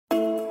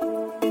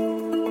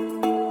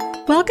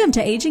Welcome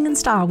to Aging in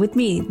Style with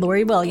me,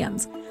 Lori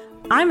Williams.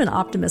 I'm an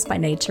optimist by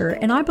nature,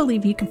 and I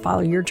believe you can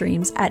follow your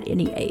dreams at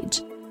any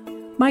age.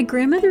 My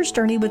grandmother's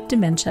journey with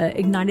dementia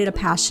ignited a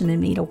passion in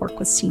me to work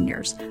with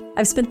seniors.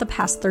 I've spent the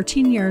past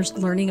 13 years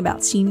learning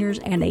about seniors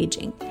and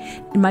aging.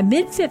 In my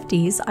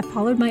mid-50s, I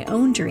followed my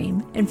own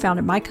dream and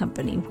founded my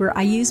company, where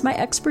I use my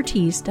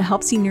expertise to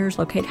help seniors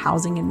locate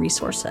housing and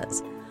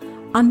resources.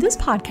 On this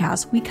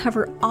podcast, we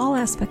cover all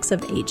aspects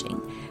of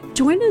aging.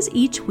 Join us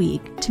each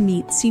week to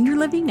meet senior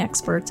living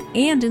experts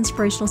and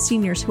inspirational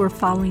seniors who are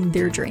following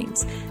their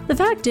dreams. The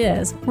fact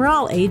is, we're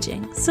all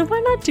aging, so why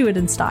not do it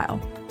in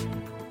style?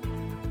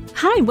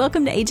 Hi,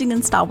 welcome to Aging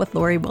in Style with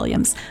Lori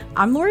Williams.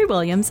 I'm Lori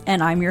Williams,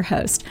 and I'm your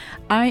host.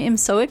 I am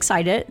so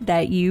excited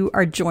that you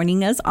are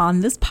joining us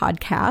on this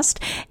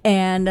podcast,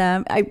 and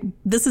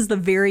this is the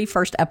very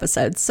first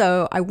episode.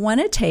 So I want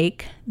to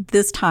take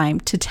this time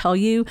to tell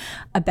you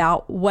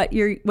about what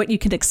you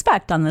can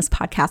expect on this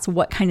podcast,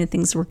 what kind of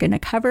things we're going to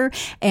cover,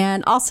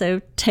 and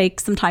also take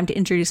some time to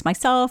introduce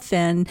myself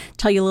and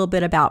tell you a little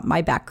bit about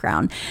my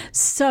background.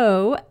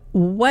 So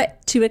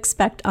what to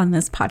expect on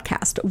this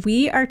podcast.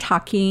 We are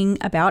talking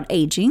about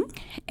aging,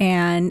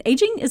 and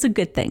aging is a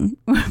good thing.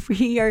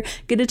 We are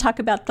going to talk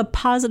about the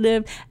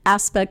positive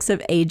aspects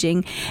of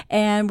aging,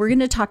 and we're going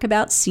to talk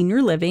about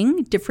senior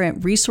living,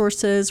 different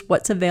resources,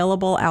 what's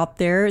available out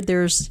there.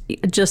 There's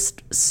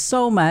just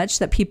so much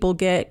that people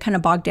get kind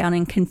of bogged down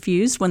and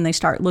confused when they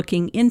start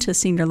looking into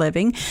senior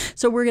living.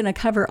 So we're going to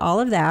cover all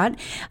of that,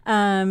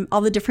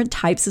 all the different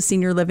types of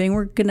senior living.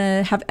 We're going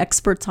to have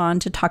experts on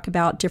to talk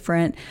about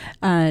different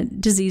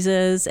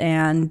diseases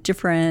and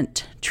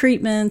different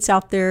treatments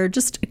out there,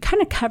 just kind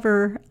of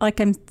cover, like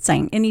I'm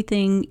saying,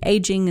 anything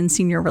aging and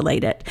senior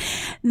related.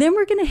 Then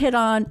we're going to hit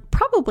on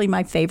probably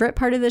my favorite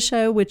part of the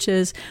show, which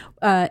is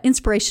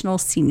inspirational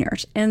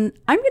seniors. And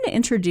I'm going to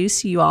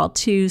introduce you all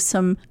to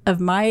some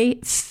of my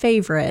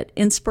favorite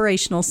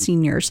inspirational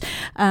seniors.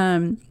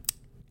 I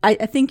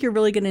think you're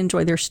really going to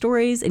enjoy their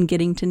stories and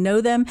getting to know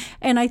them.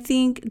 And I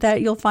think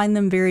that you'll find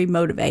them very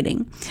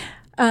motivating.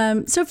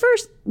 So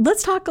first,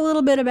 let's talk a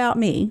little bit about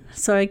me.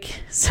 So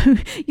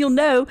you'll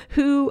know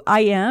who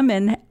I am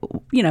and,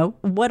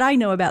 what I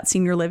know about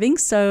senior living.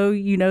 So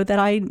you know that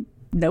I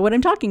know what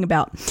I'm talking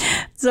about.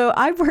 So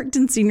I've worked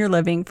in senior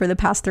living for the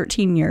past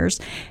 13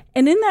 years.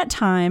 And in that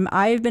time,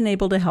 I've been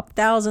able to help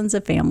thousands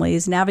of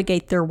families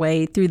navigate their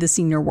way through the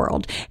senior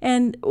world.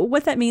 And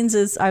what that means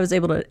is I was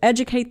able to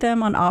educate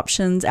them on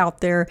options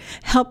out there,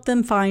 help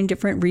them find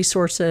different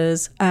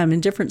resources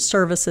and different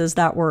services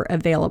that were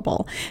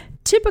available.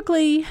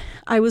 Typically,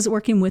 I was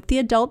working with the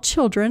adult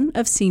children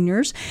of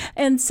seniors,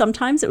 and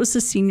sometimes it was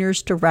the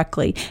seniors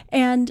directly.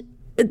 And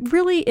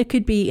it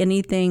could be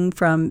anything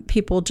from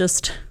people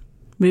just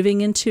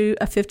moving into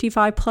a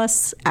 55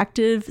 plus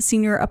active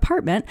senior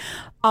apartment,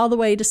 all the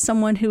way to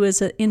someone who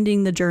is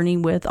ending the journey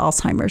with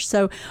Alzheimer's.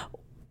 So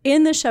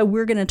in the show,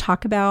 we're going to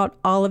talk about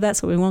all of that,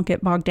 so we won't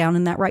get bogged down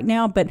in that right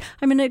now, but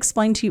I'm going to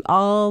explain to you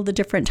all the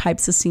different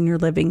types of senior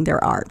living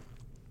there are.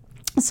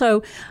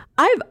 So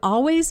I've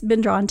always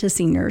been drawn to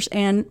seniors,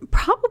 and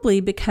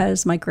probably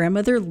because my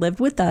grandmother lived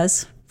with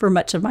us for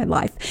much of my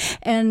life.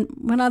 And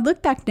when I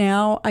look back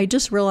now, I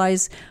just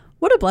realize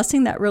what a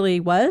blessing that really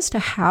was to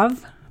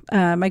have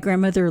my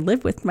grandmother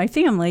live with my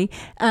family.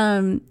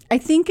 I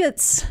think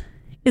it's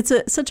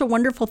such a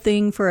wonderful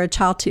thing for a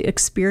child to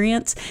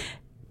experience,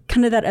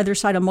 kind of that other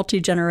side of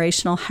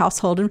multi-generational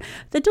household. And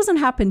that doesn't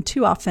happen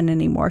too often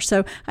anymore.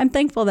 So I'm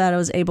thankful that I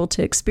was able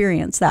to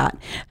experience that.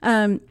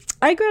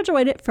 I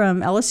graduated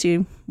from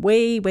LSU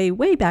way, way,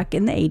 way back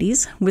in the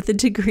 80s with a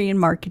degree in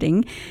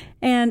marketing.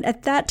 And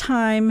at that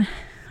time,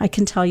 I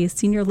can tell you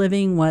senior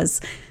living was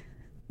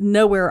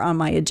nowhere on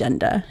my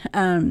agenda.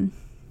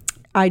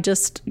 I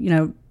just,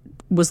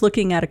 was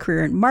looking at a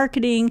career in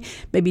marketing,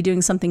 maybe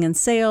doing something in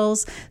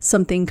sales,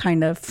 something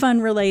kind of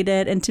fun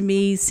related. And to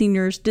me,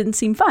 seniors didn't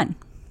seem fun.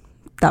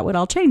 That would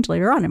all change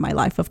later on in my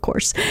life, of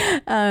course.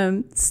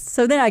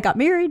 So then I got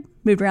married,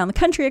 moved around the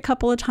country a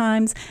couple of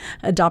times,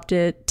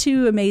 adopted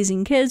 2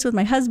 amazing kids with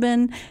my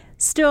husband,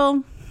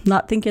 still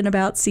not thinking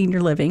about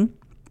senior living,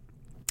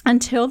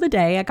 until the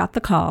day I got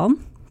the call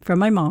from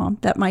my mom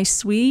that my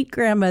sweet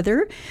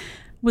grandmother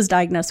was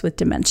diagnosed with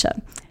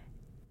dementia.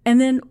 And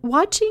then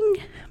watching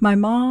my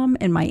mom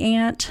and my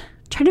aunt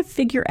try to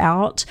figure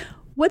out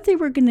what they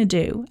were going to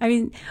do. I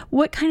mean,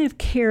 what kind of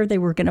care they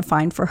were going to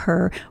find for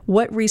her,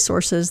 what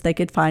resources they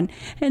could find.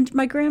 And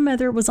my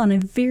grandmother was on a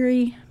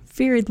very,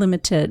 very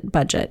limited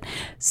budget.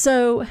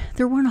 So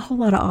there weren't a whole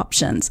lot of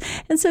options.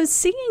 And so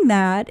seeing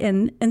that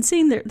and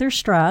seeing their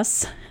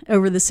stress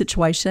over the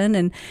situation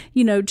and,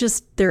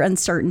 just their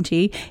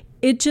uncertainty,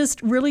 it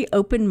just really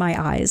opened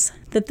my eyes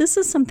that this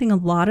is something a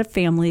lot of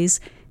families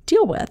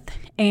deal with.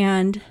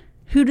 And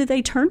who do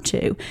they turn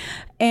to?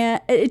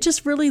 And it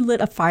just really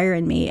lit a fire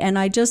in me. And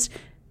I just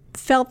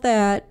felt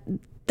that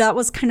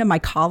was kind of my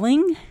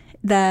calling,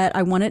 that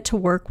I wanted to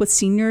work with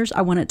seniors.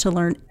 I wanted to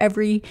learn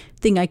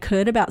everything I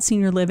could about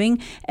senior living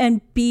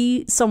and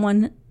be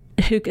someone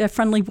a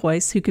friendly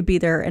voice who could be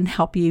there and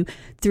help you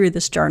through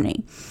this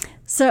journey.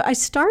 So I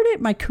started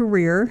my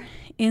career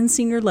in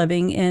senior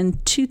living in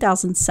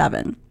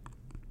 2007.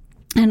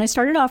 And I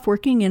started off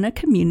working in a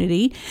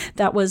community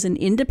that was an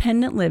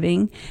independent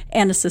living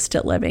and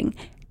assisted living.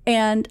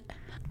 And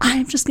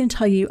I'm just going to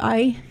tell you,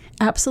 I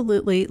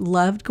absolutely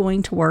loved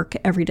going to work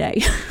every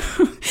day.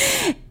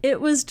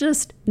 It was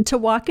just to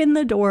walk in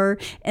the door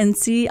and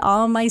see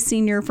all my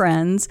senior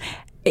friends.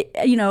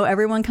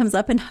 Everyone comes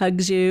up and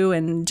hugs you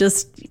and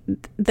just,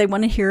 they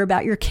want to hear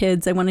about your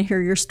kids. They want to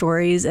hear your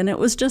stories. And it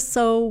was just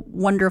so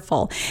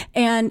wonderful.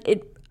 And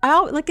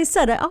like I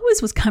said, I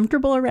always was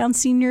comfortable around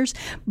seniors,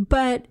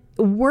 but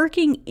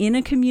working in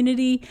a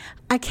community,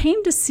 I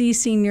came to see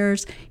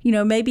seniors,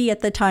 maybe at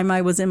the time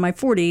I was in my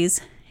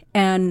 40s,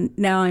 and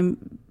now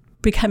I'm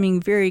becoming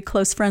very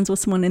close friends with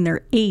someone in their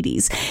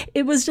 80s.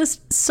 It was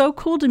just so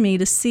cool to me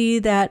to see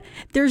that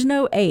there's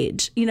no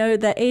age.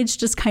 The age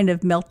just kind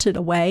of melted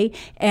away,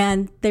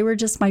 and they were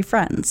just my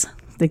friends.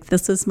 Like,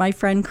 this is my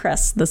friend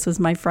Chris. This is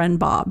my friend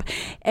Bob.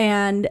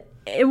 And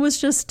it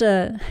was just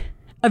a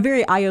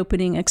very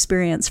eye-opening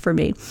experience for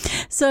me.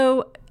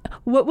 So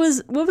what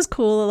was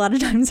cool, a lot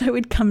of times I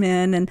would come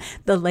in and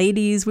the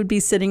ladies would be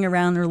sitting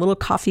around their little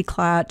coffee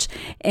clutch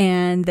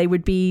and they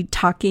would be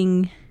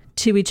talking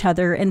to each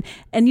other. And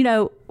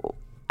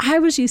I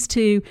was used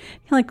to,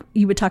 like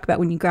you would talk about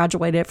when you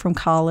graduated from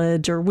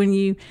college, or when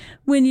you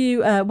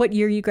what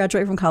year you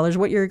graduated from college,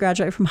 what year you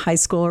graduated from high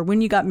school, or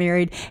when you got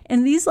married.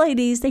 And these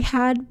ladies, they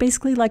had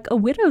basically like a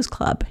widows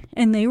club,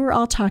 and they were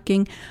all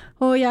talking,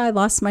 oh yeah, I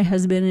lost my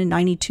husband in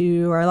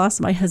 92, or I lost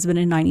my husband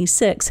in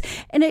 96.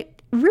 And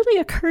it really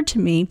occurred to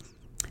me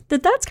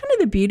that that's kind of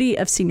the beauty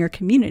of senior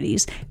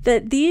communities,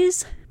 that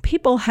these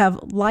people have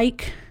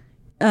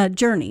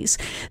journeys.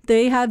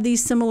 They have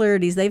these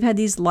similarities. They've had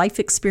these life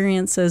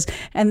experiences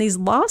and these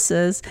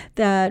losses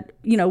that,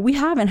 we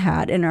haven't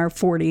had in our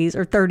 40s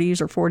or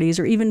 30s or 40s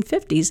or even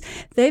 50s.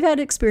 They've had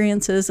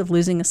experiences of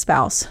losing a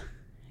spouse,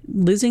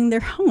 losing their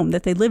home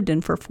that they lived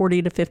in for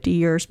 40 to 50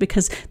 years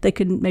because they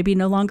could maybe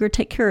no longer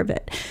take care of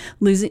it,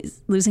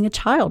 losing a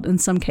child in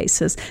some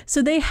cases.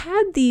 So they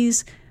had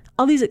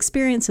all these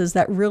experiences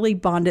that really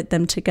bonded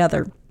them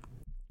together.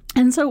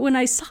 And so when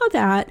I saw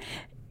that,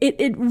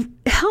 it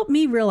helped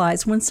me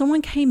realize when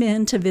someone came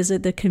in to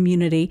visit the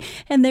community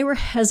and they were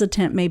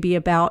hesitant maybe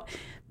about,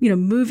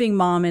 moving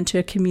mom into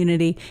a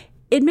community,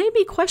 it made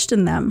me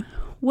question them.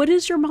 What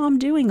is your mom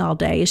doing all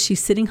day? Is she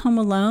sitting home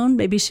alone?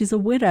 Maybe she's a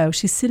widow.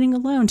 She's sitting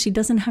alone. She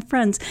doesn't have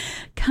friends.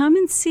 Come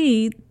and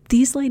see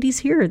these ladies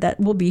here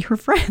that will be her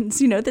friends,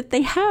 that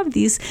they have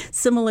these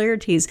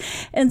similarities.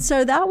 And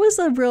so that was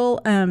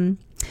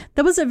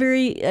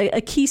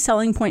a key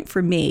selling point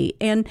for me.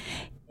 And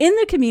in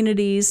the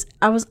communities,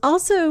 I was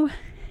also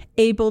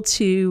able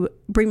to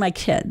bring my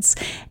kids.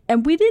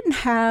 And we didn't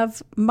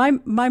have, my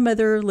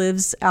mother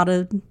lives out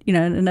of, in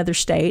another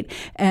state.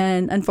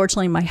 And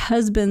unfortunately, my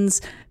husband's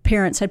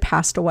parents had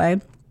passed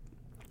away.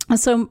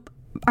 So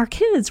our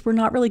kids were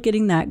not really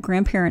getting that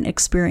grandparent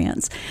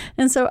experience.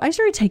 And so I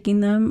started taking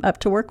them up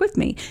to work with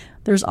me.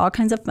 There's all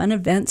kinds of fun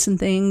events and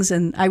things,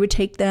 and I would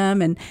take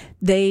them, and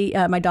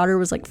my daughter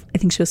was like, I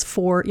think she was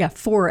 4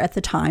 at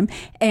the time,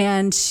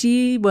 and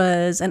she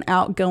was an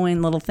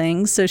outgoing little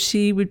thing. So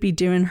she would be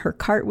doing her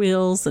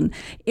cartwheels and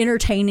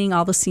entertaining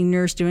all the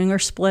seniors, doing her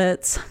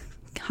splits,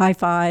 high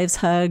fives,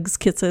 hugs,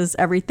 kisses,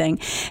 everything.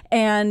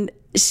 And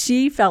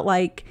she felt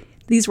like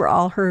these were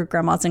all her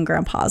grandmas and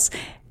grandpas.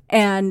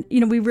 And,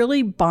 we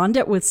really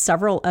bonded with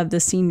several of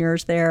the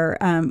seniors there.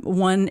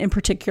 One in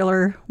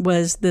particular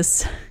was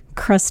this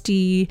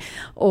crusty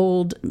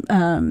old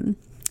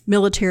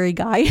military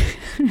guy.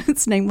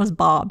 His name was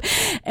Bob.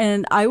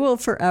 And I will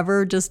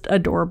forever just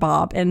adore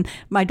Bob. And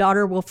my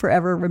daughter will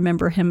forever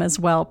remember him as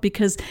well,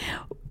 because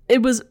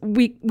it was,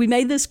 we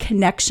made this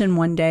connection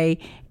one day,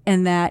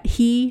 and that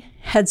he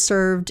had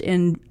served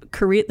in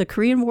the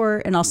Korean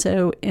War and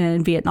also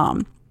in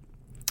Vietnam.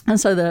 And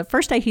so the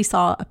first day he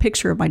saw a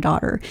picture of my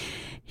daughter,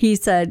 he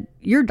said,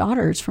 "Your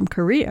daughter's from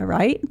Korea,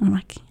 right?" And I'm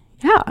like,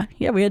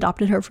 yeah, we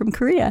adopted her from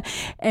Korea.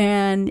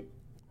 And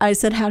I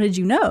said, "How did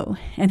you know?"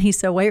 And he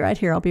said, "Wait right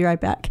here, I'll be right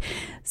back."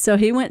 So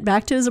he went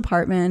back to his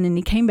apartment, and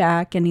he came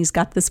back, and he's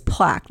got this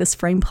plaque, this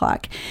frame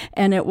plaque.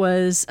 And it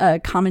was a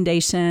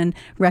commendation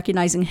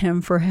recognizing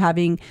him for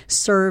having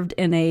served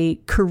in a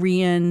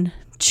Korean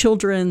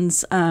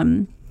children's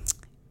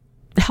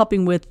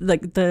helping with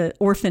the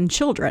orphan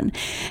children.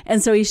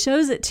 And so he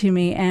shows it to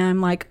me, and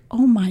I'm like,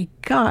 oh my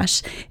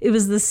gosh, it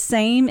was the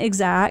same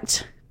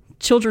exact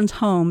children's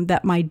home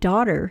that my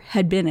daughter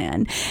had been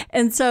in.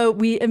 And so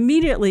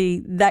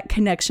that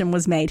connection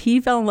was made.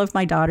 He fell in love with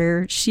my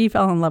daughter. She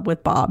fell in love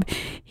with Bob.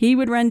 He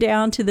would run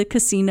down to the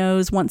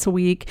casinos once a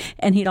week,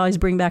 and he'd always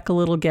bring back a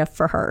little gift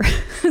for her.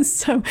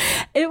 So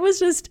it was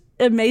just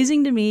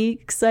amazing to me,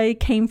 because I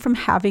came from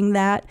having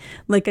that,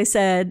 like I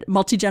said,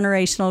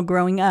 multi-generational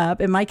growing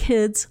up, and my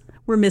kids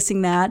were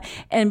missing that.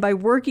 And by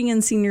working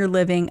in senior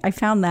living, I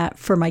found that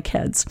for my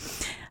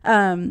kids.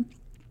 And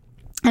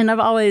I've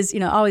always,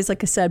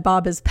 like I said,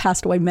 Bob has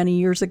passed away many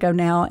years ago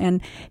now,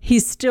 and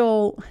he's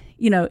still,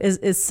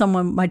 is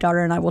someone my daughter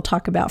and I will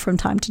talk about from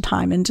time to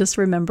time, and just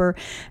remember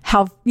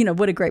how,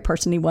 what a great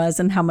person he was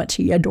and how much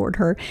he adored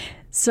her.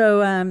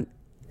 So,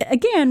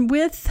 again,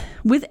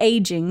 with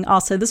aging,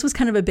 also, this was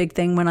kind of a big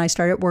thing when I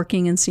started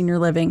working in senior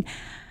living.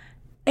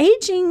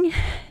 Aging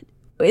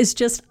is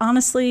just,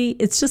 honestly,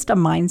 it's just a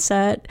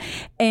mindset.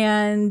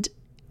 And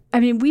I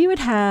mean, we would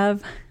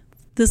have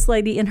this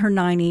lady in her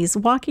 90s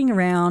walking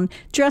around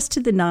dressed to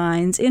the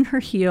nines in her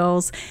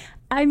heels.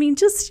 I mean,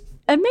 just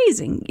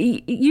amazing.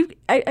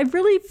 I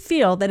really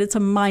feel that it's a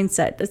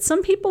mindset that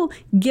some people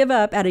give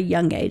up at a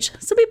young age.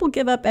 Some people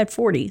give up at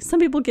 40. Some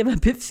people give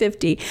up at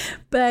 50.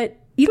 But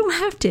you don't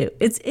have to.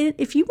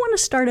 If you want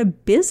to start a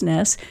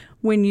business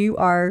when you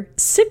are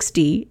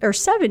 60 or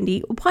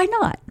 70, why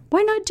not?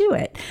 Why not do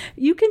it?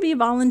 You can be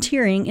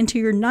volunteering into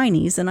your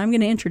 90s, and I'm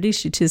going to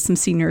introduce you to some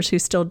seniors who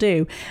still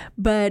do.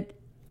 But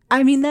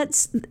I mean,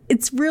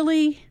 it's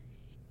really,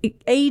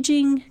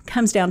 aging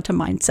comes down to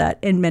mindset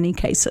in many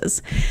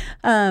cases.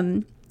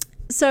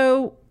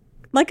 So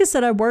like I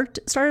said,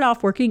 started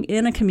off working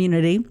in a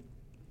community.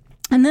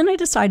 And then I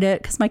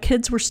decided, because my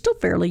kids were still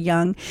fairly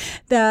young,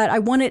 that I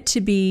wanted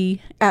to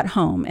be at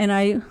home. And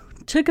I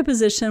took a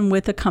position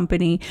with a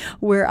company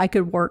where I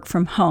could work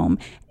from home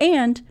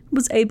and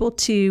was able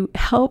to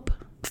help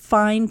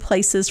find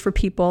places for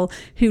people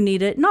who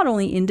needed not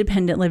only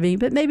independent living,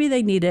 but maybe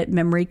they needed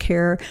memory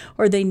care,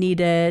 or they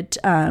needed,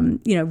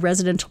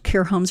 residential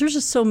care homes. There's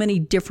just so many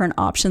different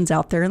options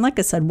out there. And like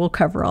I said, we'll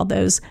cover all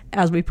those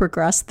as we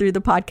progress through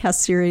the podcast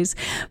series.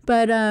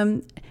 But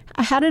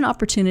I had an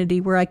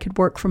opportunity where I could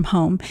work from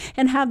home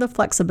and have the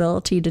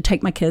flexibility to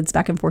take my kids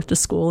back and forth to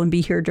school and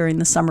be here during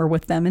the summer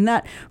with them. And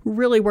that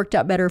really worked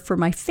out better for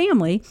my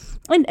family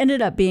and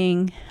ended up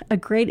being a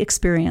great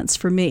experience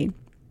for me.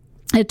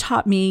 It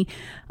taught me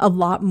a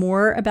lot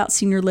more about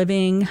senior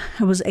living.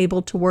 I was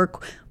able to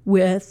work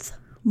with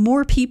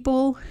more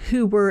people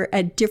who were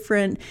at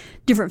different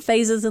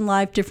phases in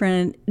life,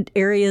 different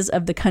areas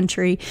of the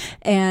country.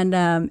 And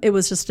it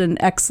was just an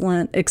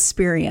excellent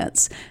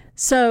experience.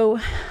 So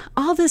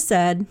all this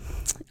said,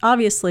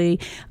 obviously,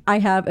 I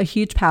have a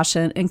huge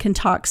passion and can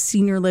talk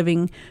senior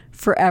living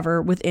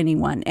forever with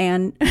anyone.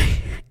 And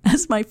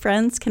as my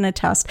friends can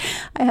attest,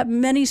 I have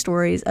many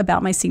stories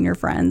about my senior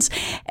friends.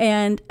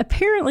 And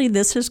apparently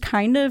this has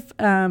kind of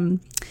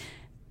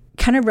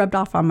rubbed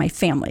off on my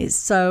family.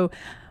 So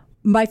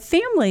my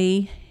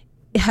family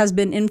has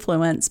been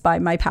influenced by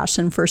my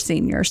passion for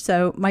seniors.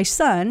 So my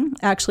son,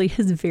 actually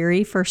his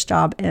very first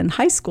job in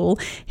high school,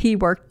 he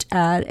worked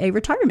at a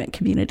retirement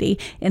community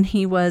and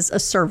he was a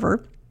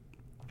server.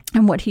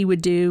 And what he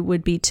would do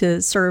would be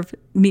to serve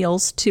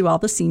meals to all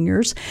the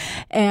seniors.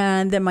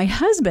 And then my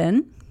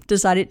husband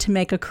decided to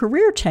make a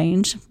career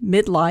change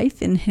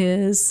midlife in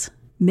his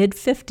late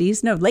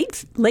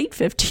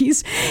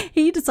 50s.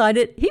 He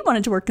decided he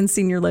wanted to work in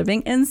senior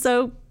living. And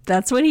so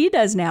that's what he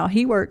does now.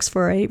 He works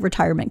for a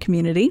retirement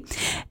community.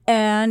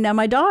 And now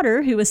my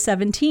daughter, who is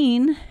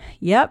 17,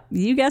 yep,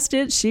 you guessed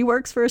it, she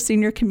works for a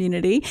senior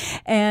community.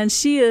 And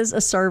she is a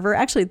server,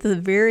 actually at the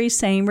very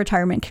same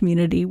retirement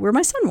community where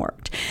my son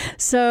worked.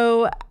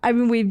 So, I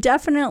mean, we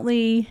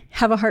definitely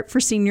have a heart for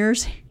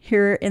seniors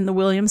here in the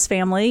Williams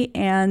family.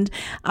 And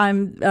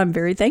I'm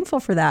very thankful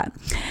for that.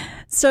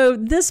 So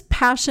this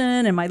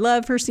passion and my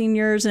love for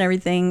seniors and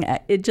everything,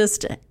 it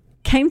just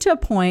came to a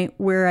point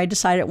where I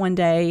decided one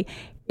day,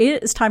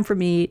 it is time for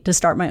me to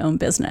start my own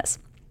business.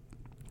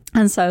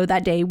 And so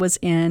that day was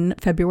in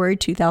February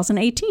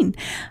 2018.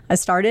 I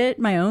started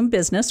my own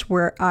business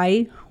where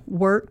I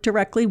work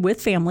directly with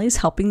families,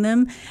 helping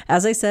them,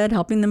 as I said,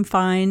 helping them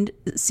find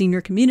senior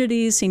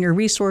communities, senior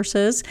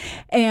resources.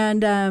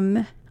 And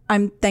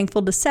I'm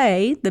thankful to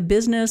say the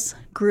business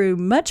grew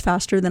much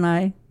faster than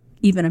I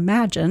even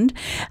imagined.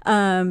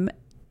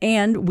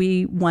 And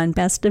we won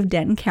Best of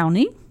Denton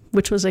County,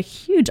 which was a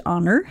huge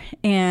honor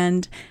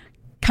and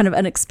kind of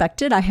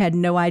unexpected. I had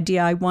no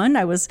idea I won.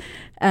 I was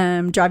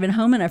driving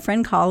home and a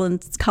friend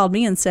called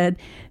me and said,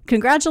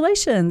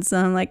 "Congratulations."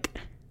 And I'm like,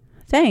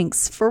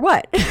 "Thanks for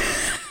what?"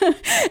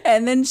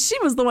 And then she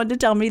was the one to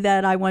tell me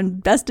that I won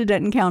Best of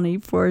Denton County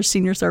for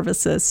senior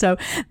services. So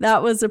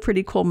that was a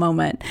pretty cool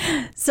moment.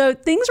 So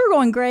things were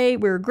going great.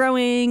 We were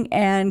growing,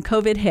 and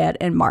COVID hit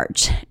in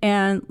March.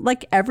 And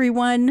like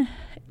everyone,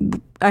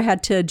 I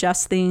had to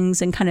adjust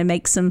things and kind of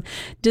make some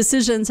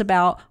decisions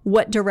about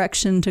what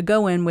direction to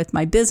go in with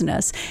my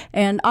business.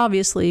 And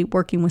obviously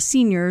working with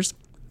seniors,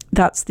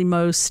 that's the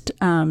most,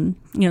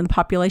 the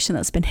population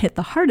that's been hit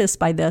the hardest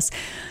by this.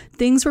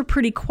 Things were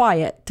pretty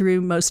quiet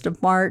through most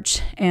of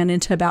March and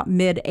into about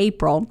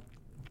mid-April.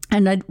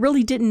 And I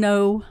really didn't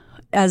know,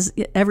 as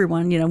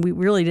everyone, we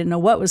really didn't know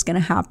what was going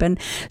to happen.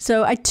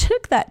 So I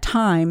took that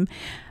time.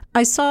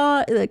 I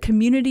saw the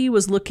community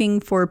was looking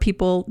for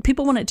people.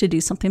 People wanted to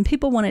do something.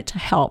 People wanted to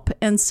help.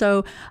 And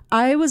so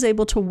I was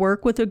able to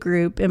work with a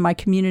group in my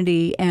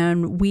community,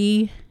 and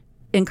we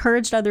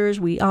encouraged others.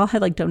 We all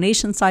had like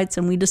donation sites,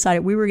 and we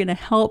decided we were going to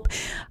help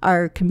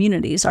our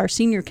communities, our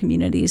senior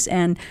communities.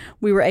 And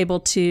we were able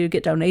to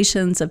get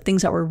donations of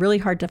things that were really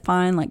hard to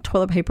find, like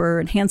toilet paper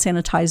and hand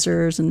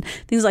sanitizers and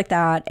things like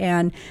that,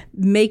 and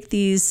make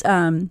these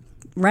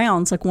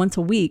rounds like once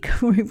a week.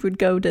 We would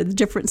go to the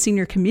different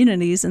senior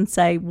communities and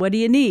say, what do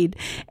you need?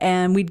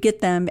 And we'd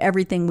get them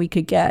everything we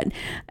could get.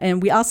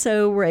 And we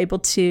also were able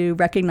to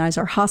recognize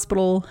our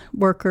hospital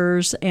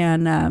workers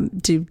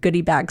and do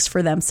goodie bags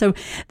for them. So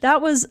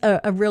that was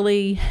a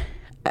really,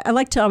 I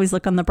like to always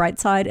look on the bright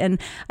side. And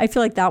I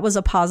feel like that was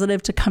a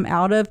positive to come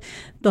out of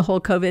the whole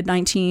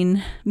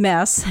COVID-19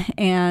 mess.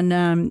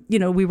 And,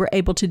 we were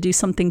able to do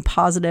something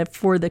positive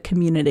for the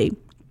community.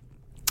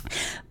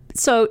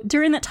 So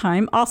during that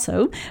time,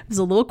 also, it was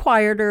a little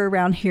quieter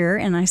around here,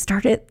 and I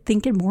started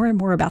thinking more and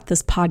more about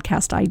this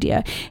podcast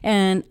idea.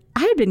 And I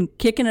had been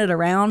kicking it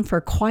around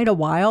for quite a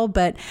while,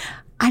 but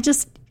I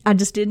just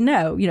didn't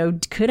know,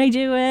 could I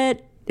do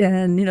it?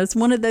 And, it's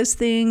one of those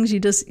things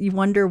you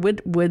wonder,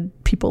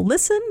 would people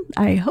listen?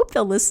 I hope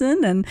they'll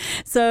listen. And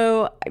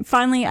so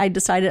finally I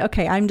decided,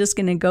 okay, I'm just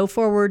going to go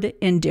forward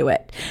and do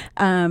it.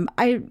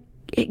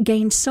 It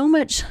gained so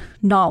much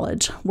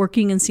knowledge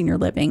working in senior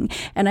living.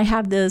 And I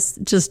have this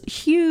just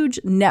huge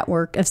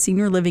network of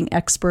senior living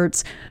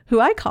experts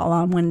who I call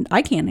on when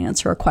I can't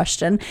answer a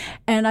question.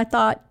 And I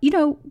thought,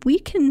 we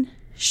can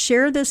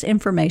share this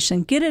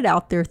information, get it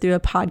out there through a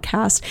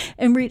podcast,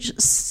 and reach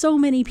so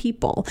many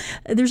people.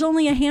 There's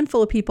only a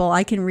handful of people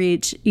I can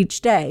reach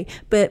each day,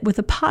 but with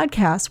a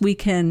podcast, we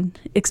can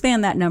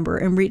expand that number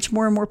and reach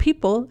more and more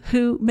people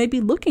who may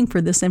be looking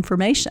for this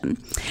information.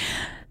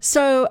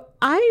 So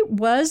I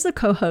was the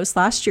co-host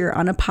last year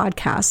on a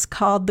podcast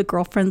called The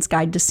Girlfriend's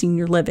Guide to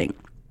Senior Living.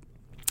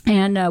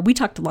 And we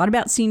talked a lot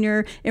about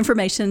senior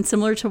information,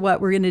 similar to what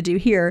we're going to do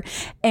here.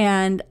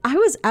 And I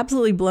was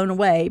absolutely blown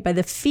away by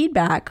the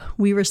feedback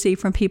we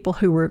received from people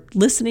who were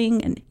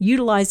listening and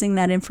utilizing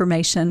that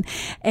information.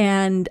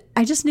 And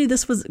I just knew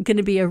this was going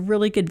to be a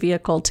really good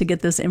vehicle to get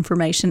this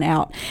information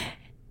out.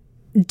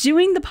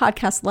 Doing the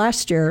podcast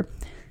last year,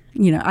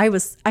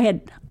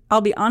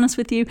 I'll be honest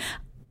with you,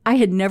 I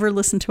had never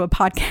listened to a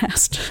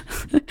podcast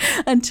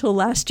until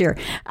last year.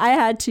 I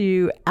had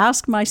to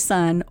ask my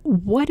son,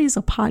 what is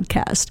a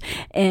podcast?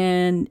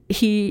 And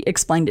he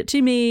explained it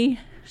to me,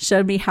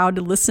 showed me how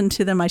to listen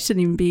to them. I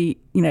shouldn't even be,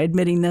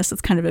 admitting this.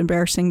 It's kind of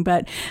embarrassing,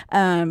 but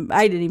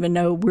I didn't even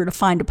know where to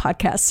find a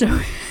podcast. So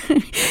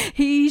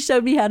he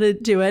showed me how to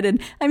do it. And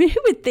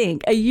who would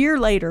think a year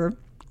later,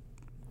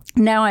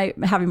 now I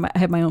have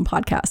my own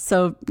podcast.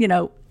 So,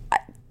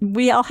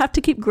 we all have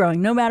to keep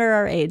growing, no matter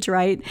our age,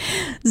 right?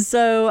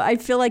 So I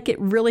feel like it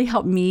really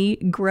helped me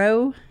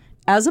grow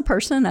as a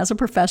person, as a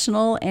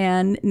professional,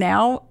 and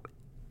now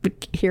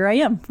here I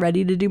am,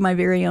 ready to do my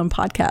very own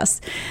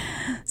podcast.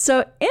 So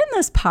in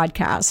this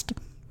podcast,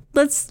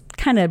 let's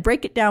kind of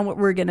break it down what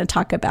we're going to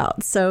talk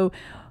about. So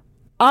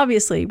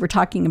obviously, we're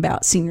talking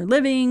about senior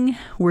living,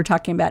 we're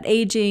talking about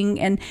aging,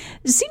 and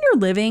senior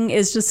living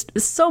is just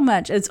so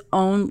much its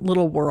own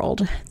little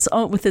world,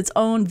 with its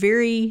own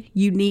very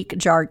unique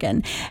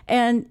jargon.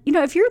 And,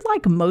 if you're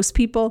like most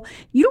people,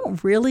 you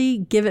don't really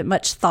give it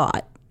much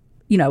thought,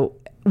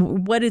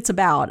 what it's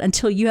about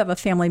until you have a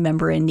family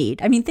member in need.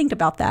 Think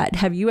about that.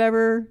 Have you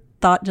ever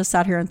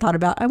sat here and thought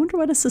about, I wonder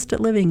what assisted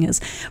living is?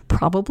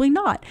 Probably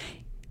not.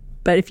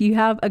 But if you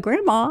have a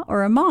grandma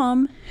or a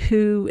mom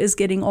who is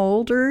getting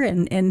older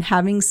and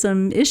having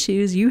some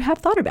issues, you have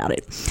thought about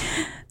it.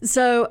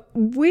 So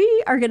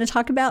we are going to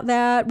talk about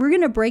that. We're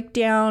going to break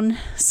down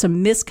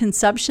some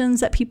misconceptions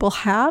that people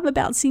have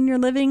about senior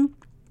living.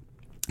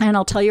 And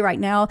I'll tell you right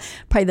now,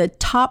 probably the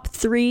top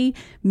 3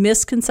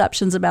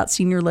 misconceptions about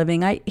senior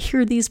living. I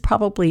hear these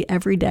probably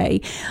every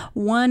day.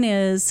 One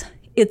is,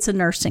 it's a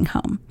nursing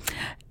home.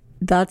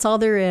 That's all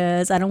there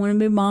is. I don't want to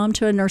move mom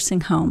to a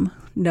nursing home.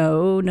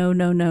 No.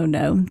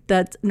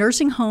 That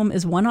nursing home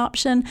is one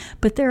option,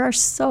 but there are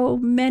so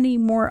many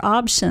more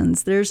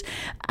options. There's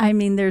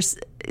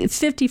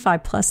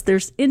 55 plus,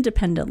 there's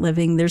independent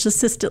living, there's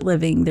assisted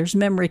living, there's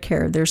memory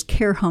care, there's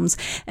care homes.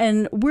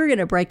 And we're going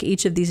to break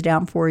each of these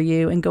down for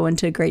you and go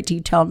into great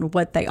detail on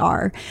what they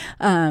are.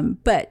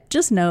 But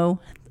just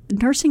know,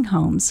 nursing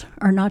homes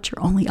are not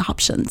your only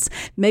options.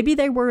 Maybe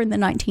they were in the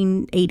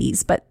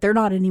 1980s, but they're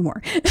not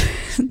anymore.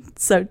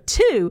 So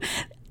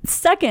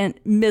second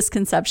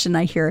misconception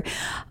I hear,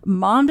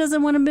 mom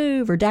doesn't want to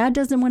move or dad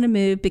doesn't want to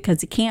move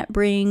because he can't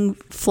bring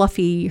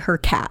Fluffy, her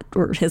cat,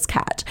 or his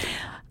cat.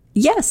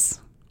 Yes,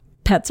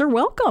 pets are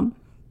welcome.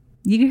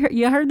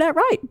 You heard that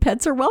right.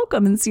 Pets are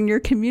welcome in senior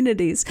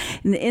communities,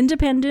 in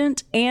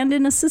independent and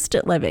in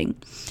assisted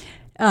living.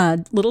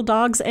 Little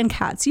dogs and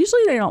cats.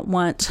 Usually they don't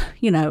want,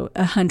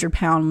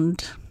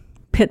 100-pound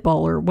pit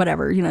bull or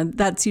whatever,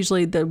 that's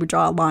usually we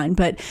draw a line,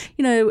 but,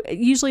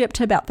 usually up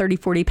to about 30,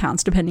 40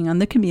 pounds, depending on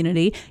the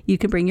community, you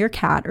can bring your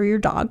cat or your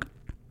dog.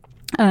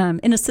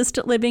 In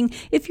assisted living,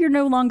 if you're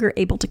no longer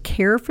able to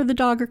care for the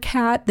dog or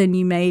cat, then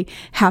you may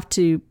have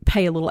to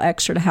pay a little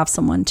extra to have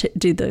someone to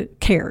do the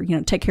care,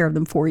 take care of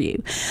them for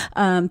you.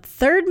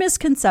 Third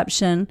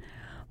misconception,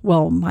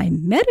 Well, my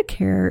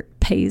Medicare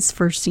pays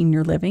for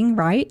senior living,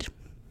 right?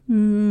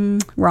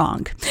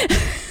 Wrong.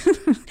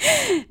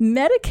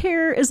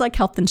 Medicare is like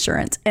health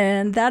insurance,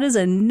 and that is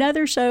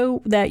another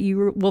show that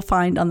you will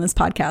find on this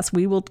podcast.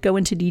 We will go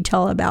into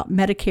detail about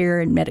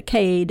Medicare and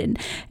Medicaid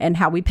and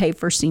how we pay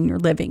for senior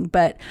living.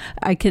 But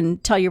I can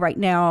tell you right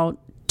now,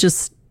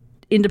 just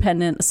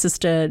independent,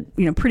 assisted,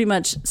 pretty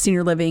much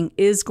senior living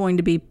is going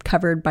to be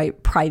covered by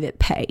private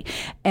pay.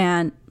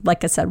 And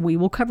like I said, we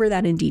will cover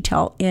that in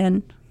detail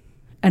in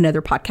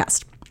another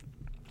podcast.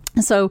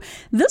 So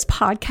this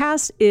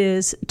podcast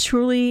is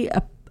truly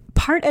a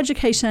part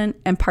education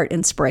and part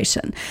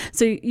inspiration.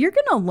 So you're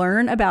going to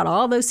learn about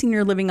all those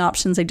senior living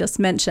options I just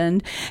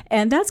mentioned,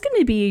 and that's going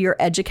to be your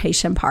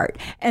education part.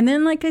 And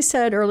then, like I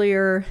said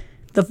earlier,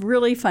 the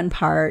really fun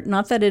part,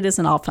 not that it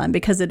isn't all fun,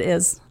 because it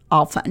is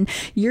all fun,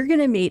 you're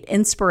going to meet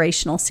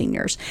inspirational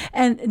seniors.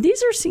 And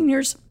these are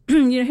seniors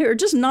who are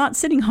just not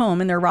sitting home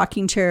in their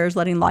rocking chairs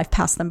letting life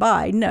pass them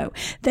by. No,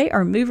 they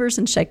are movers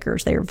and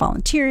shakers. They are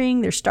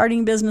volunteering, they're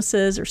starting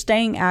businesses, they're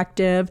staying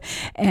active,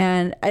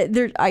 and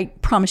I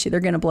promise you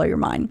they're going to blow your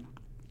mind.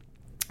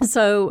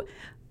 So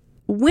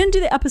when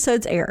do the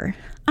episodes air?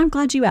 I'm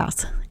glad you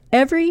asked.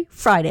 Every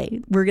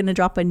Friday, we're going to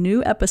drop a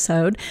new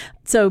episode.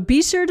 So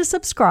be sure to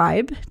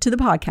subscribe to the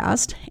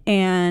podcast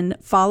and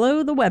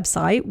follow the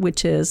website,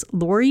 which is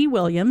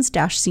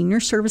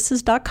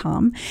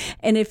LoriWilliams-SeniorServices.com.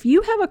 And if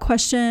you have a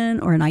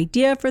question or an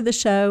idea for the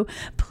show,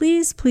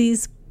 please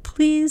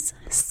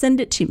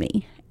send it to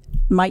me.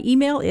 My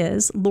email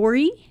is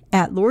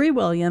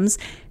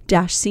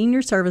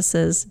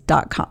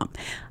Lori@LoriWilliams-SeniorServices.com.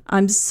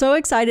 I'm so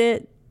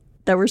excited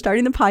that we're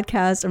starting the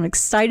podcast. I'm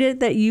excited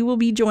that you will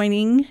be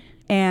joining.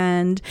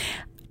 And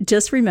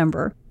just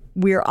remember,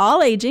 we're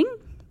all aging,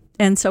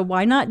 and so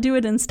why not do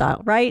it in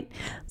style, right?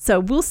 So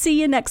we'll see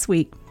you next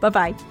week.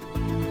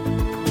 Bye-bye.